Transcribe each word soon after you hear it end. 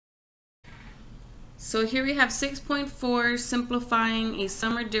So here we have 6.4, simplifying a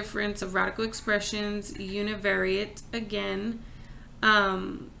sum or difference of radical expressions, univariate again.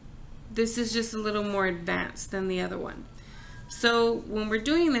 This is just a little more advanced than the other one. So when we're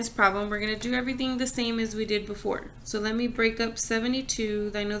doing this problem, we're going to do everything the same as we did before. So let me break up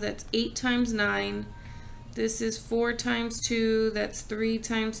 72. I know that's 8 times 9. This is 4 times 2. That's 3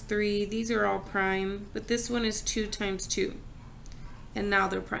 times 3. These are all prime, but this one is 2 times 2. And now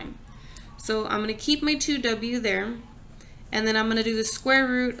they're prime. So I'm going to keep my 2w there, and then I'm going to do the square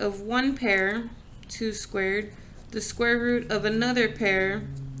root of one pair, 2 squared, the square root of another pair,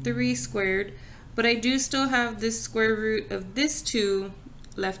 3 squared, but I do still have this square root of this 2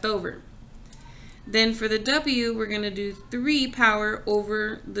 left over. Then for the w, we're going to do 3 power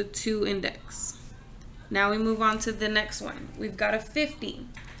over the 2 index. Now we move on to the next one. We've got a 50.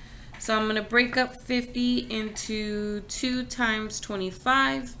 So I'm going to break up 50 into 2 times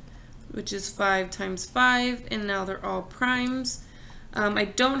 25, which is 5 times 5, and now they're all primes. I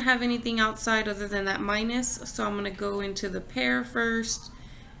don't have anything outside other than that minus, so I'm going to go into the pair first,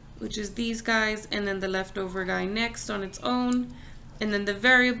 which is these guys, and then the leftover guy next on its own, and then the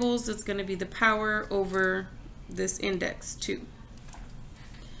variables, it's going to be the power over this index 2.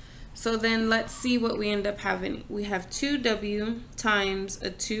 So then let's see what we end up having. We have 2w times a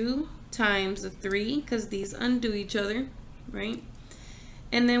 2 times a 3, because these undo each other, right?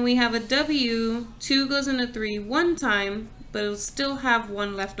 And then we have a w, 2 goes into 3 one time, but it'll still have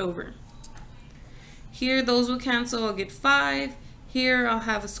 1 left over. Here those will cancel, I'll get 5. Here I'll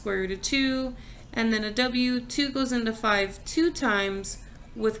have a square root of 2, and then a w, 2 goes into 5 2 times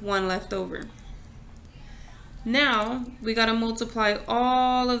with 1 left over. Now we got to multiply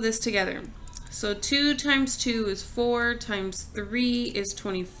all of this together. So 2 times 2 is 4, times 3 is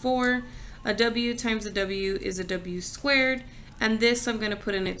 24. A w times a w is a w squared. And this I'm going to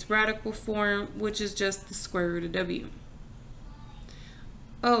put in its radical form, which is just the square root of w.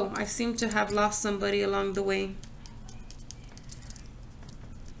 Oh, I seem to have lost somebody along the way.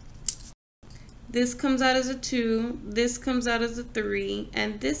 This comes out as a 2, this comes out as a 3,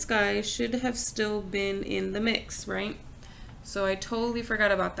 and this guy should have still been in the mix, right? So I totally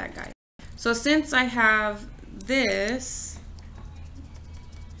forgot about that guy. So since I have this,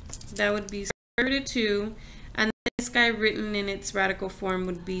 that would be square root of 2, and this guy written in its radical form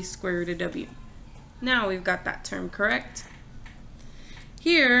would be square root of w. Now we've got that term correct.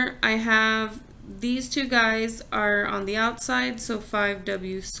 Here I have these two guys are on the outside, so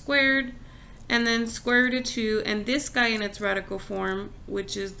 5w squared, and then square root of 2, and this guy in its radical form,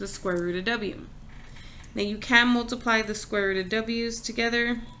 which is the square root of w. Now you can multiply the square root of w's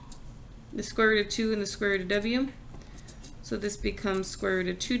together, the square root of 2 and the square root of w. So this becomes square root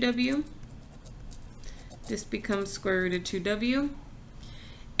of 2w. This becomes square root of 2w.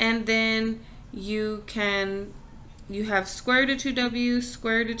 And then you have square root of 2w,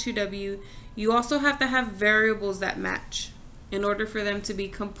 square root of 2w. You also have to have variables that match in order for them to be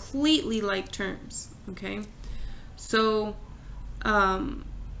completely like terms, okay? So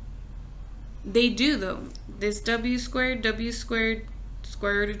they do though. This w squared, square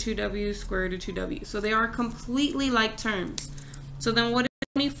root of 2w, square root of 2w. So they are completely like terms. So then what is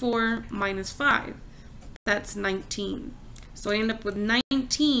 24 minus 5? That's 19. So I end up with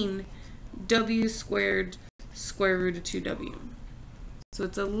 19 w squared square root of 2w. So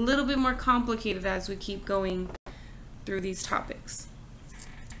it's a little bit more complicated as we keep going through these topics.